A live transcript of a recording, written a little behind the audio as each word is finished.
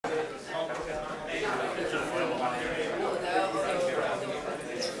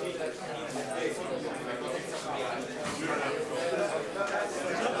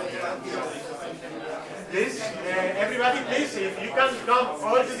please, if you can come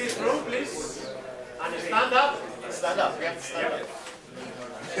all to this room, please, and stand up. Stand up. We have to stand up.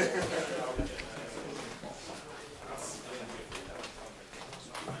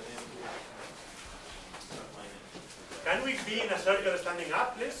 Can we be in a circle standing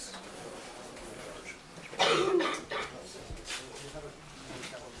up, please?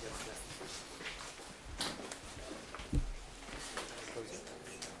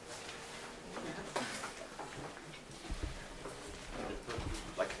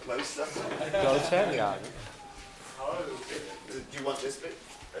 Like closer? Closer, yeah. Do you want this bit?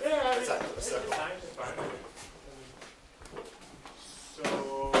 Yeah, a circle.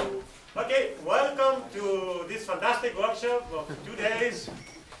 So, okay, welcome to this fantastic workshop of 2 days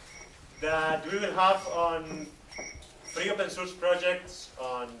that we will have on free open source projects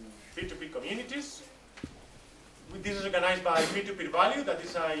on peer-to-peer communities. This is organized by Peer-to-Peer Value, that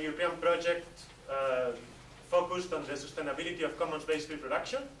is a European project focused on the sustainability of commons-based field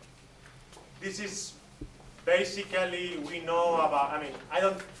production. This is basically, we know about, I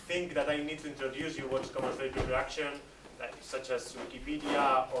don't think that I need to introduce you what's commons-based field production, such as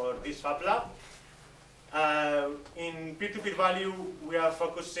Wikipedia or this FabLab. In Peer-to-Peer Value, we are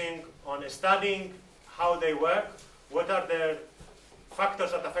focusing on studying how they work, what are the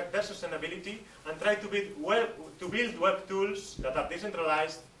factors that affect their sustainability, and try to build web tools that are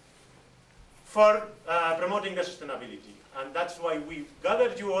decentralized for promoting the sustainability. And that's why we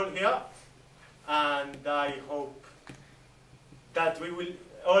gathered you all here, and I hope that we will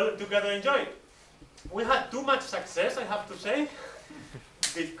all together enjoy it. We had too much success, I have to say,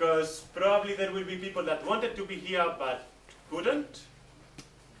 because probably there will be people that wanted to be here but couldn't,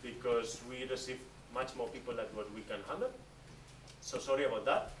 because we received much more people than what we can handle. So sorry about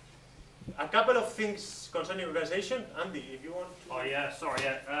that. A couple of things concerning organization. Andy, if you want to... Oh yeah, sorry,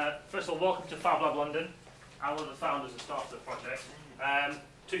 yeah. First of all, welcome to FabLab London. I'm one of the founders and staff of the project.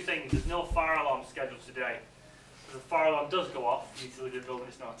 Two things, there's no fire alarm scheduled today. If the fire alarm does go off, you need to leave the building,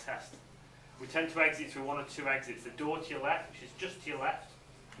 it's not a test. We tend to exit through one or two exits. The door to your left, which is just to your left.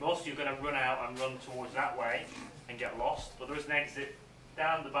 Most of you are going to run out and run towards that way and get lost, but there is an exit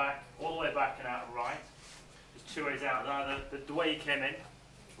down the back, all the way back and out right. There's two ways out. Either the way you came in,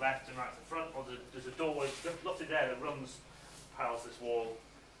 left and right to the front, or there's a doorway left there that runs past this wall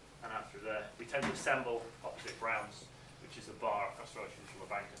and out through there. We tend to assemble opposite Brown's, which is a bar across the road from a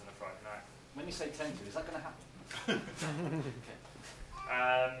bankers on a Friday night. When you say tend to, is that going to happen?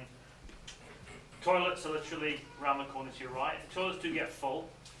 Okay. Toilets are literally around the corner to your right. If the toilets do get full,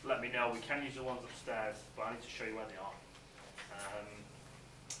 let me know. We can use the ones upstairs, but I need to show you where they are.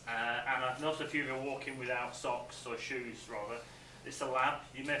 And I've noticed a few of you are walking without socks, or shoes rather. It's a lab.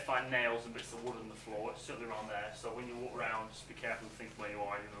 You may find nails and bits of wood on the floor. It's certainly around there. So when you walk around, just be careful and think where you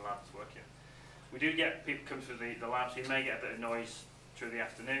are in the lab that's working. We do get people come through the lab, so you may get a bit of noise through the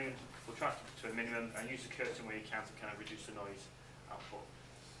afternoon. We'll try to keep it to a minimum and use the curtain where you can to kind of reduce the noise output.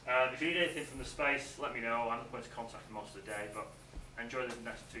 If you need anything from the space, let me know. I'm not going to contact you most of the day, but enjoy the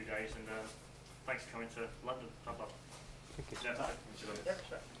next 2 days, and thanks for coming to London. FabLab. Thank you. Yeah,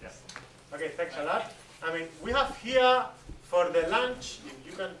 sure. Yes. Okay, thanks a lot. We have here for the lunch, if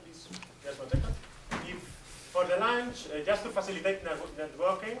you can please, just 1 second. If for the lunch, just to facilitate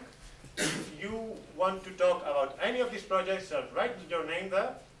networking, if you want to talk about any of these projects, write your name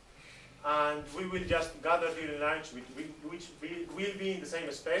there, and we will just gather during lunch, which will be in the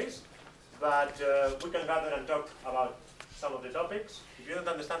same space, but we can gather and talk about some of the topics. If you don't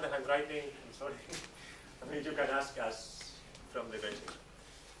understand the handwriting, I'm sorry. You can ask us from the benches.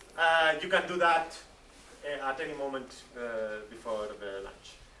 You can do that at any moment before the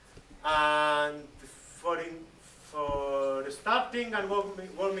lunch. And for starting and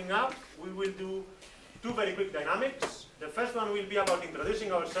warming up, we will do 2 very quick dynamics. The first one will be about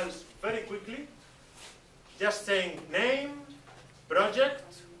introducing ourselves very quickly, just saying name,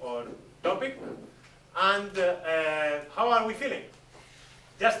 project or topic, and how are we feeling.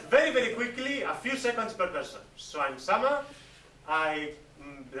 Just very, very quickly, a few seconds per person. So I'm Sama,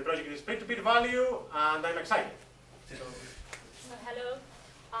 the project is Peer-to-Peer Value, and I'm excited. So hello,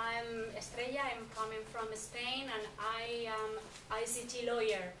 I'm Estrella, I'm coming from Spain, and I am ICT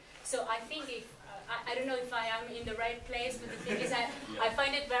lawyer. So I think I don't know if I am in the right place, but the thing is I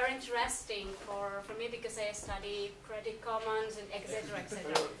find it very interesting for me because I study Creative Commons and etc.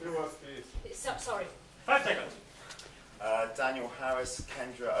 etc. So, sorry. 5 seconds. Daniel Harris,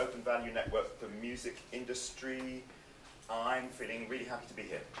 Kendra, Open Value Network for Music Industry. I'm feeling really happy to be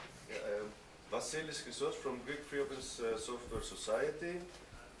here. Vasilis Christos from Greek Free Open Software Society.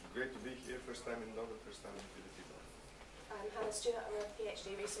 Great to be here, first time in London, first time in Filipino. I'm Hannah Stewart, I'm a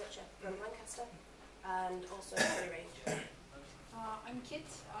PhD researcher from Lancaster. and also free range. I'm Kit.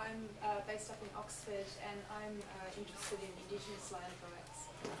 I'm based up in Oxford, and I'm interested in Indigenous land rights.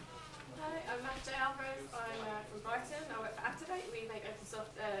 Hi, I'm Matt Alvarez. I'm from Brighton. I work for Activate. We make open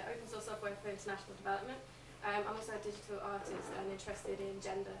source software for international development. I'm also a digital artist and interested in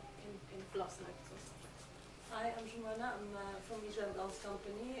gender in philosophy and open source software. Hi, I'm Jumana. I'm from Israel Dance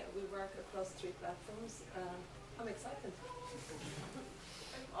Company. We work across 3 platforms. I'm excited.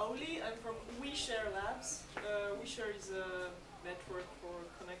 I'm Oli. I'm from WeShare Labs. WeShare is a network for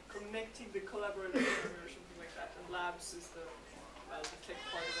connecting the collaborators or something like that, and Labs is the tech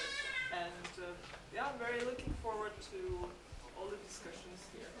part of it. And yeah, I'm very looking forward to all the discussions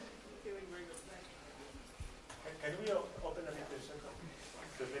here. I'm feeling very good. Can we open a bit the center?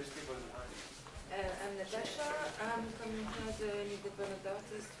 So there's people behind. I'm Natasha. I'm coming as an independent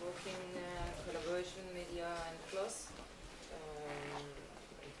artist working in collaboration, media, and cloth.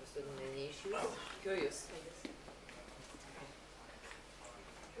 Interested in many issues. Curious, I guess.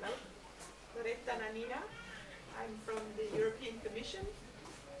 Hello, Loretta Nanina. I'm from the European Commission.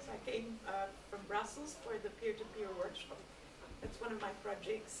 So I came from Brussels for the peer-to-peer workshop. That's one of my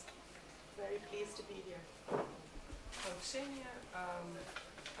projects. Very pleased to be here. I'm Xenia.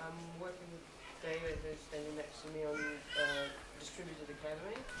 I'm working with David, who's standing next to me on Distributed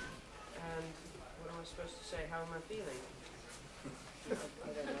Academy. And what am I supposed to say? How am I feeling? I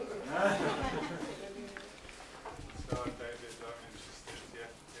don't know. So I'm David. I'm interested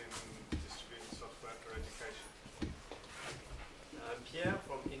in distributed software for education. I'm Pierre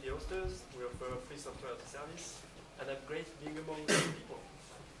from Indie Hosters. We offer free software as a service, and I'm great being among those people.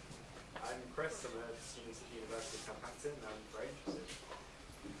 I'm Chris. I'm at University of Southampton. I'm very interested.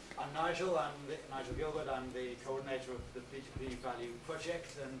 I'm Nigel. I'm Nigel Gilbert. I'm the coordinator of the P2P Value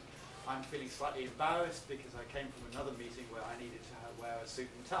project, and I'm feeling slightly embarrassed because I came from another meeting where I needed to wear a suit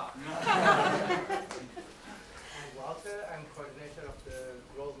and tie. I'm Walter. I'm coordinator of the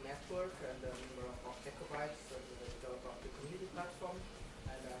Grow Network and a member of Ecobytes, the developer of the community platform.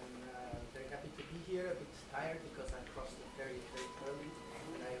 And I'm very happy to be here. A bit tired because I crossed it very, very early,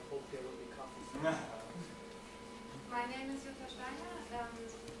 and I hope there will be coffee soon. My name is Jutta Steiner. I'm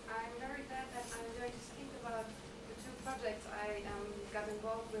very glad that I'm going to speak about the 2 projects I got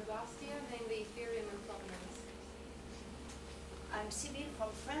involved with last year, namely Ethereum and Provenance. I'm Sibylle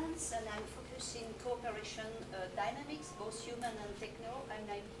from France, and I'm focusing cooperation dynamics, both human and techno, and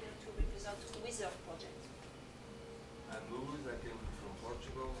I'm here to represent the Wizard project. I'm Luis. I came from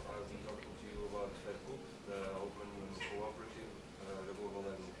Portugal. I'll be talking to you about FabLab, the open cooperative renewable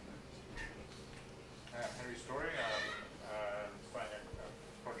energy. Henry Story. I'm running a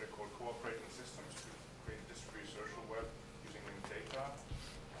project called Cooperating Systems to create distributed social web using linked data.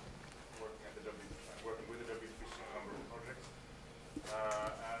 Working with the W3C on a number of projects.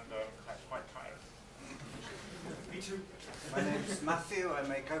 And I'm quite tired. Me too. My name's Matthew. I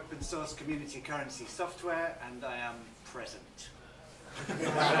make open source community currency software, and I am present.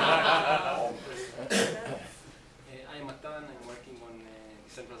 I'm Matan. I'm working on a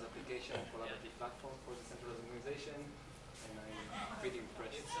decentralized application collaborative platform for decentralized organization, and I'm pretty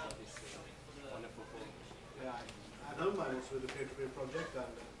impressed by this wonderful program. Yeah, I know mine is with the peer-to-peer project,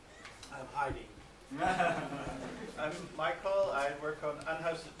 and I'm hiding. I'm Michael. I work on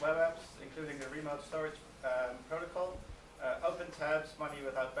unhosted web apps, including the remote storage protocol, open tabs, money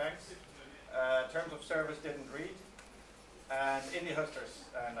without banks, terms of service didn't read, and indie hosters,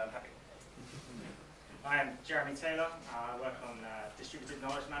 and I'm happy. I'm Jeremy Taylor. I work on distributed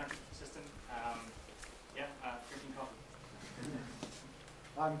knowledge management system. Drinking coffee.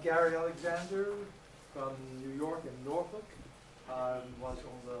 I'm Gary Alexander from New York and Norfolk. I was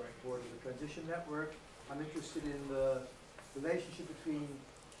on the board of the Transition Network. I'm interested in the relationship between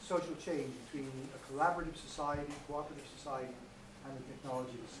social change, between a collaborative society, cooperative society, and the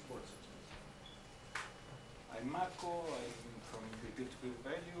technology that supports it. I'm Marco. I'm from the Peer-to-Peer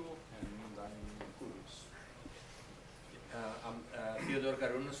Value, and I'm curious. I'm Theodore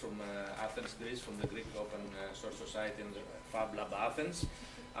Karounas from Athens, Greece, from the Greek Open Source Society and the FabLab Athens.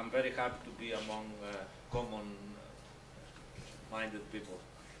 I'm very happy to be among common-minded people.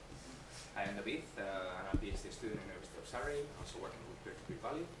 I'm David. I'm a PhD student at the University of Surrey, also working with Peer-to-Peer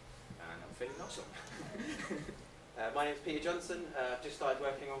Value, and I'm feeling awesome. My name is Peter Johnson. I've just started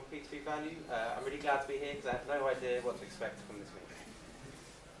working on P2P Value. I'm really glad to be here because I have no idea what to expect from this meeting.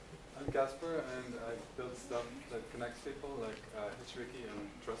 I'm Casper, and I build stuff that connects people, like Hitchwiki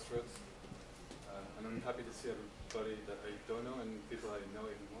and Trustwords. And I'm happy to see everybody that I don't know and people I know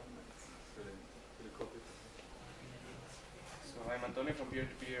even more. It's really, really cool people. So I'm Antonio from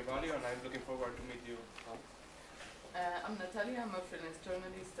Peer-to-Peer Value, and I'm looking forward to meet you all. I'm Natalia, I'm a freelance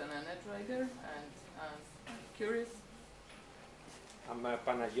journalist and a net writer, and I'm curious. I'm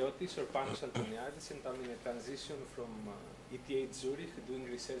Panagiotis or Panos Antoniadis, and I'm in a transition from ETH Zurich, doing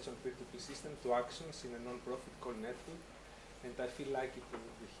research on peer-to-peer system, to actions in a non-profit called Network, and I feel like it will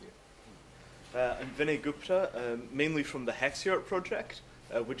be here. I'm Vinay Gupta, mainly from the Hexiart project,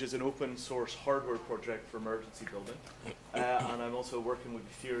 which is an open source hardware project for emergency building. And I'm also working with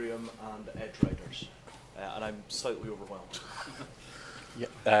Ethereum and Edge writers. And I'm slightly overwhelmed. Yeah.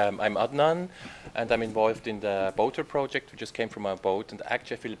 I'm Adnan, and I'm involved in the boater project. We just came from our boat, and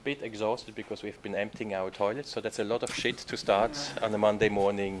actually I feel a bit exhausted because we've been emptying our toilets, so that's a lot of shit to start on a Monday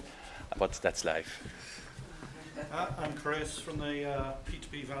morning, but that's life. I'm Chris from the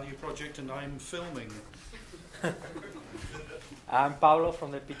P2P Value project, and I'm filming. I'm Pablo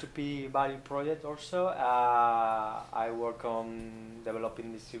from the P2P Value project also. I work on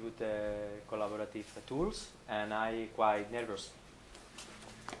developing distributed collaborative tools, and I'm quite nervous.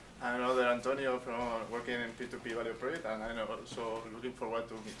 I'm another Antonio from working in P2P Value project, and I'm also looking forward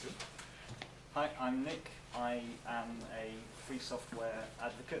to meet you. Hi, I'm Nick. I am a free software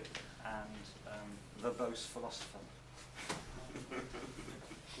advocate and verbose philosopher.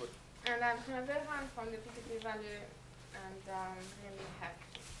 And I'm Rehan from the P2P Value, and really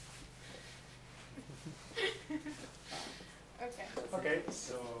happy. Okay. Okay,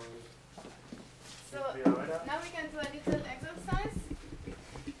 so now we can do a little exercise.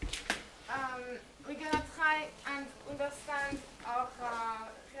 We're gonna try and understand our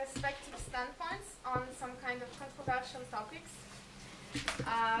respective standpoints on some kind of controversial topics.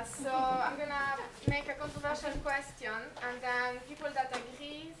 So I'm gonna make a controversial question, and then people that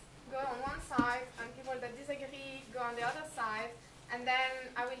agree go on one side, and people that disagree go on the other side, and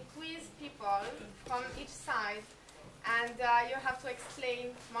then I will quiz people from each side, and you have to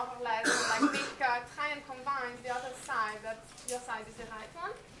explain more or less, like try and convince the other side that your side is the right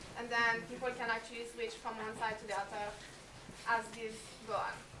one, and then people can actually switch from one side to the other as this go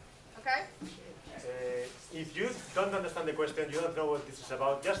on. Okay? If you don't understand the question, you don't know what this is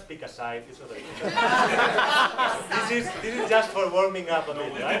about, just pick a side. It's okay. this is just for warming up a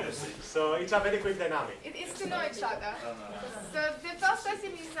bit, right? So it's a very quick dynamic. It is to know each other. So the first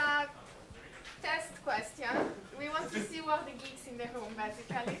question is a test question. We want to see who are the geeks in the room,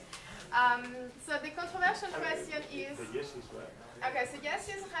 basically. So the controversial question is... The yes is where? Okay, so yes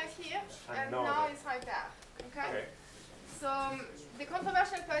is right here, and no is right there. Okay? So the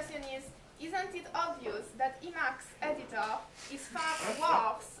controversial question is, isn't it obvious that Emacs editor is far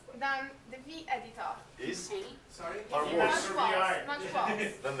worse than the V editor? Is? Sorry? Or Much worse. Much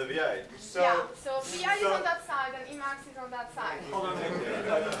worse. Than the VI? So, yeah, so VI is on that side and Emacs is on that side. Hold on.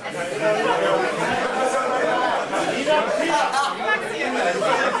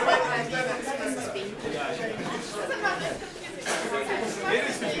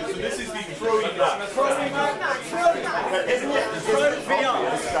 This is the pro-Emacs.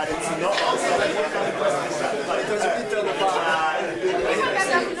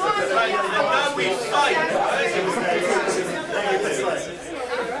 Now we fight.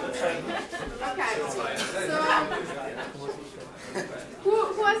 Okay, so who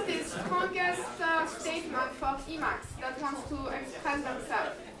has the strongest statement for Emacs that wants to express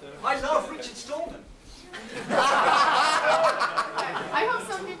themselves? I love Richard Stallman. I hope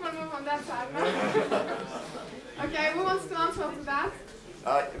some people move on that side. Okay, who wants to answer to that?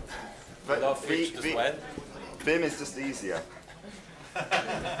 But Vim is just easier.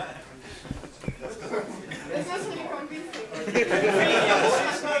 It's not really convincing.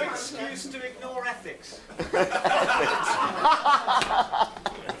 There's no excuse to ignore ethics.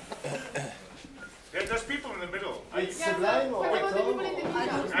 There's people in the middle. It's sublime or I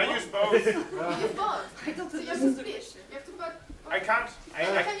use both. You use both. So you have to split. You have to put. I can't.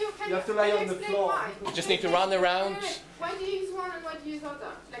 You have to lay on the floor. Why? You just need to run around. Why do you use one and why do you use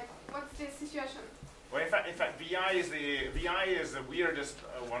other? Like, what's the situation? Well, in fact, VI is the weirdest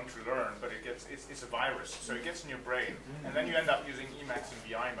one to learn, but it's a virus, so it gets in your brain, and then you end up using Emacs in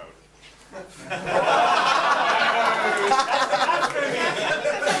VI mode.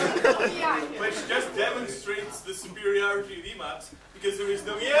 Which just demonstrates the superiority of Emacs because there is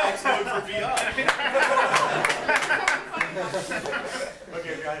no Emacs mode for VI.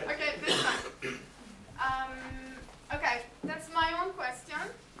 Okay, go ahead. Okay, this one. Okay, that's my own question.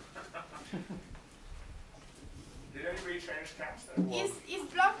 Did anybody change caps? Is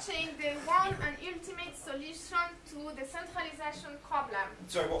blockchain the one and ultimate solution to the centralization problem?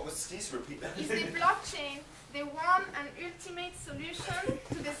 Sorry, what was this? Repeat that. Is the blockchain the one and ultimate solution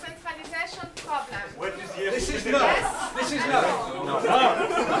to the centralization problem? What is yes? This is no. Yes? This is no.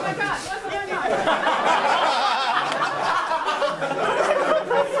 Oh my God, what's going on?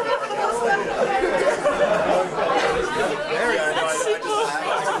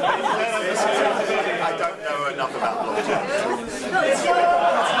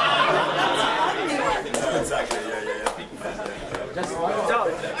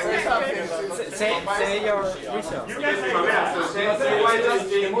 say your research. You can say why the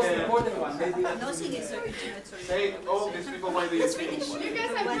most important one. Maybe nothing is a legitimate solution. Say all these people why they You guys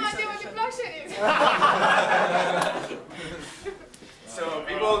have no idea what the blockchain is. So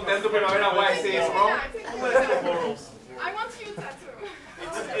people tend to Primavera why say it's wrong. I want to use that too.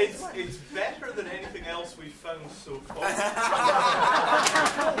 It's better than anything else we've found so far.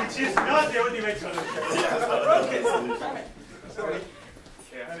 Which is not the ultimate solution. Sorry.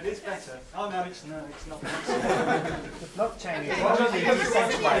 No, it is better. Oh no, it's not. The blockchain is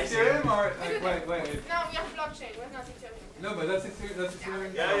Ethereum or wait. No, we have blockchain. We're not Ethereum. No, but that's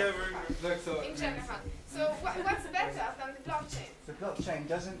Ethereum. Yeah, very good. Like, so, In general. So what's better than the blockchain? The blockchain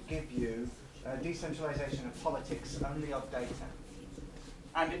doesn't give you decentralization of politics, only of data.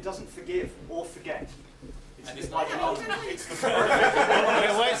 And it doesn't forgive or forget. It's the perfect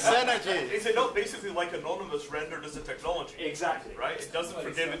It wastes energy. Is it not basically like Anonymous rendered as a technology? Exactly. Right? It doesn't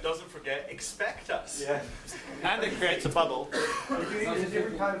forgive, it doesn't forget. Expect us. Yeah. And it creates a bubble. It's a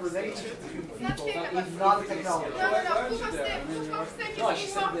different kind of relationship between people, not technology. No, proof of stake No, is she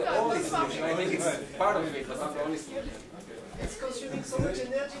said the only solution. I think it's part of it, but not the only solution. It's consuming so much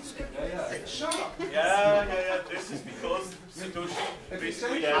energy to calculate. Shut up. Yeah. This is because Satoshi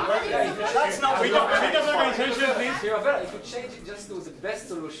basically. That's not. We don't have intention, please. If you change it just to the best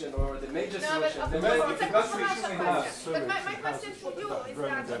solution or the major No, solution, but then it's a commercial question. But my question for you is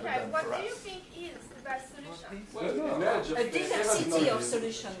that, okay, what do you think is the best solution? a diversity of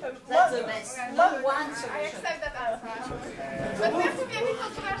solutions. That's the best. Not one I solution. accept that answer. But we have to be a bit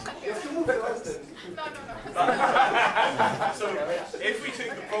controversial here. No. So, if we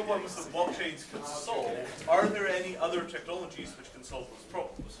take the problems that blockchains can solve, are there any other technologies which can solve those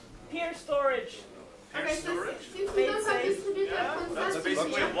problems? Peer storage. Okay, so storage? since we don't have distributed That's consensus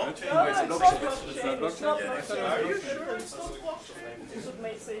basically a here. blockchain. No, it's not blockchain. It's not blockchain. Are you sure it's not blockchain? Is it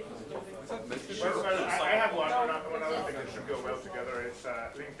made safe? I have one other thing that should go well together is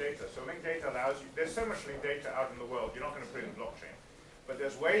linked data. So linked data allows you, there's so much linked data out in the world, you're not going to put it in blockchain. But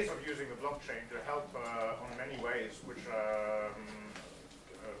there's ways of using the blockchain to help on many ways, which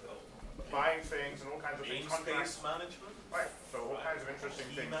buying things and all kinds of things. Namespace management? Right, so all kinds of interesting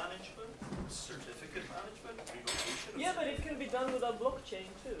Key things. management? Certificate management? Revocation? Yeah, but it can be done without blockchain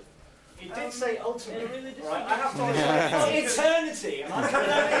too. It did say ultimately. And really Right, I have to eternity, and I'm coming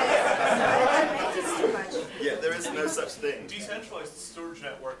over here. Yeah, there is no such thing. Decentralized storage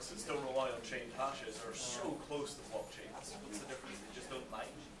networks that still rely on chained hashes are so close to blockchains. What's the difference? They just don't mind.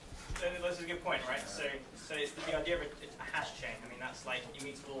 That's a good point, right? So it's the idea of it's a hash chain. I mean, that's like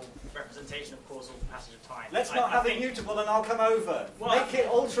immutable representation of causal passage of time. Let's not have it mutable and I'll come over. Well, Make it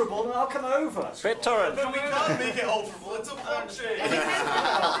alterable and I'll come over. BitTorrent. But we can't make it alterable. It's a blockchain.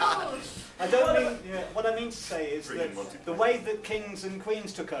 I don't mean, what I mean to say is that the way that kings and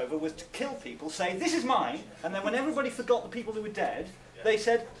queens took over was to kill people, say, this is mine, and then when everybody forgot the people who were dead, they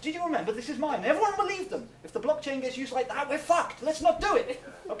said, did you remember, this is mine? And everyone believed them. If the blockchain gets used like that, we're fucked. Let's not do it.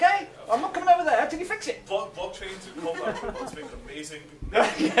 Okay? I'm not coming over there till you fix it. Blockchains and combat robots make an amazing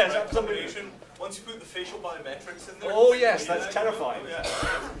combination. Once you put the facial biometrics in there. Oh yes, that's terrifying. Yeah.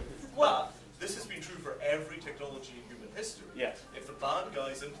 Well, this has been true for every technology in human history. Yes. If the bad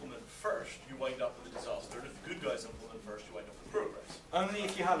guys implement first, you wind up with a disaster. And if the good guys implement first, you wind up with progress. Only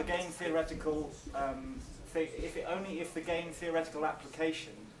if you have a game theoretical, only if the game theoretical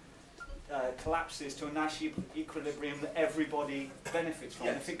application collapses to a Nash equilibrium that everybody benefits from.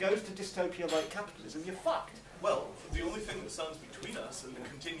 Yes. If it goes to dystopia like capitalism, you're fucked. Well, the only thing that stands between us and the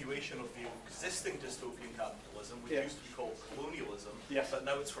continuation of the existing dystopian capitalism, which used to be called colonialism, but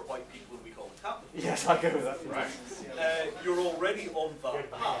now it's for white people and we call it capitalism. Yes, I go with that. Right. You're already on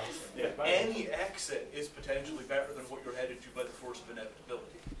that path. Any exit is potentially better than what you're headed to by the force of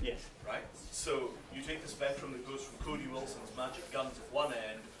inevitability. Yes. Right? So you take the spectrum that goes from Cody Wilson's magic guns at one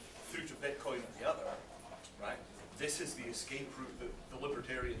end through to Bitcoin at the other, right? This is the escape route that the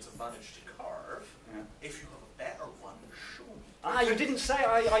libertarians have managed to carve. If you have a better one, show me. You didn't say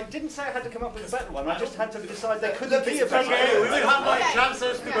I didn't say I had to come up with a better one. I just had to decide there couldn't be a better one. Okay, we will have more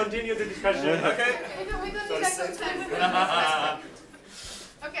chances to continue the discussion. Okay. We don't need that time.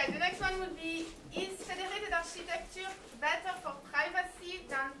 Okay, the next one would be, is federated architecture better for privacy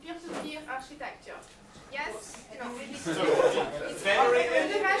than peer-to-peer architecture? Yes? No.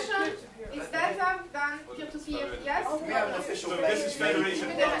 Federation is better than peer-to-peer? Yes? We have an official So this is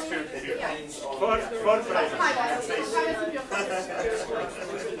federation plus peer-to-peer.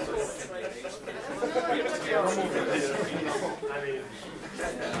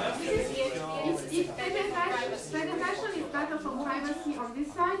 If federation is better better for privacy on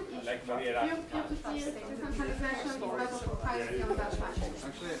this side. If Like peer-to-peer decentralization is better for privacy on that side.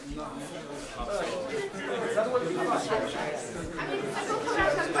 Actually, no. That would be fine. I mean, it's a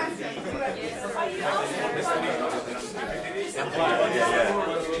controversial question.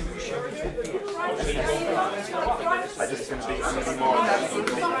 I just going to be more.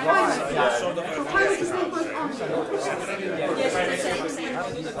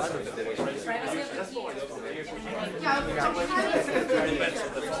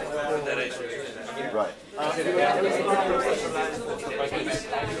 Right.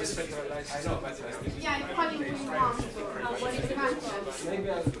 Yeah, it's probably we want what is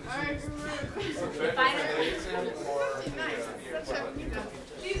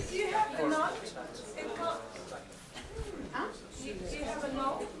Do you have a note? Do you have a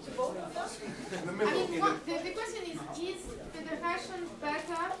note to both of them? I mean, the question is federation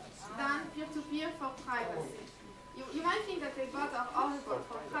better than peer-to-peer for privacy? You might think that they both are horrible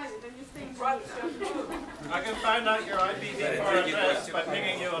for private, and you think I can find out your IPv4 address by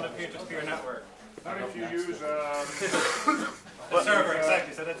pinging you on a peer-to-peer network. Not if you use the server,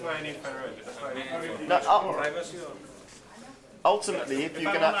 exactly. So that's why I need federation. That's why I need privacy. Ultimately, if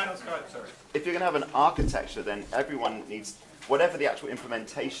you're gonna have an architecture, then everyone needs whatever the actual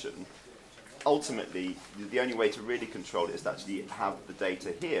implementation. Ultimately, the only way to really control it is to actually have the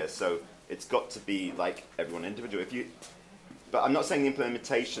data here. So it's got to be like everyone individual. But I'm not saying the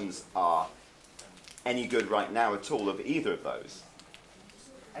implementations are any good right now at all of either of those.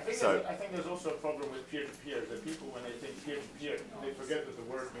 I think there's also a problem with peer-to-peer, that people, when they think peer-to-peer, they forget that the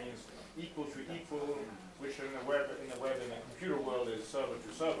word means equal to equal, which in the web, in the computer world is server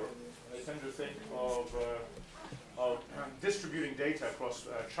to server. They tend to think of distributing data across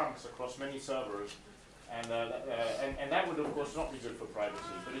chunks across many servers, and that would of course not be good for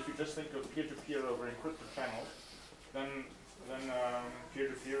privacy. But if you just think of peer-to-peer over encrypted channels, then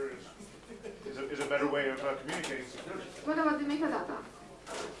peer-to-peer is a better way of communicating securely. What about the metadata?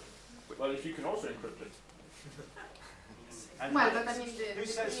 Well, if you can also encrypt it. Well, but I mean, who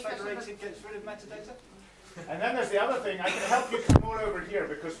says federated gets rid of metadata? And then there's the other thing. I can help you come all over here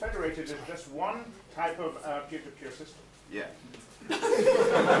because federated is just one type of peer-to-peer system. Yeah.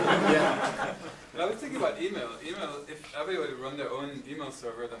 Yeah. But I was thinking about email. Email, if everybody run their own email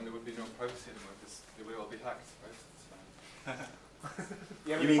server, then there would be no privacy anymore because they would all be hacked, right?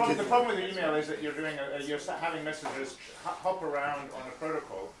 Yeah, but the problem with the email is that you're doing you're having messages hop around on a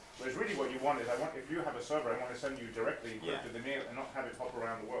protocol. Whereas really what you want is, if you have a server, I want to send you directly encrypted email and not have it hop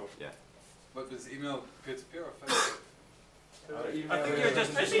around the world. Yeah. But does email peer-to-peer or federated? I think you're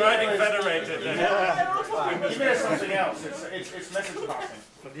just describing federated. Email is something else. It's message passing.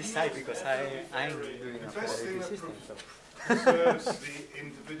 On this side, because I'm doing a federated system. Preserves the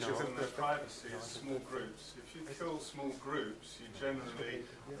individual and their privacy as small groups. If you kill small groups, you generally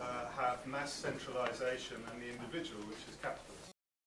have mass centralization and the individual, which is capitalism.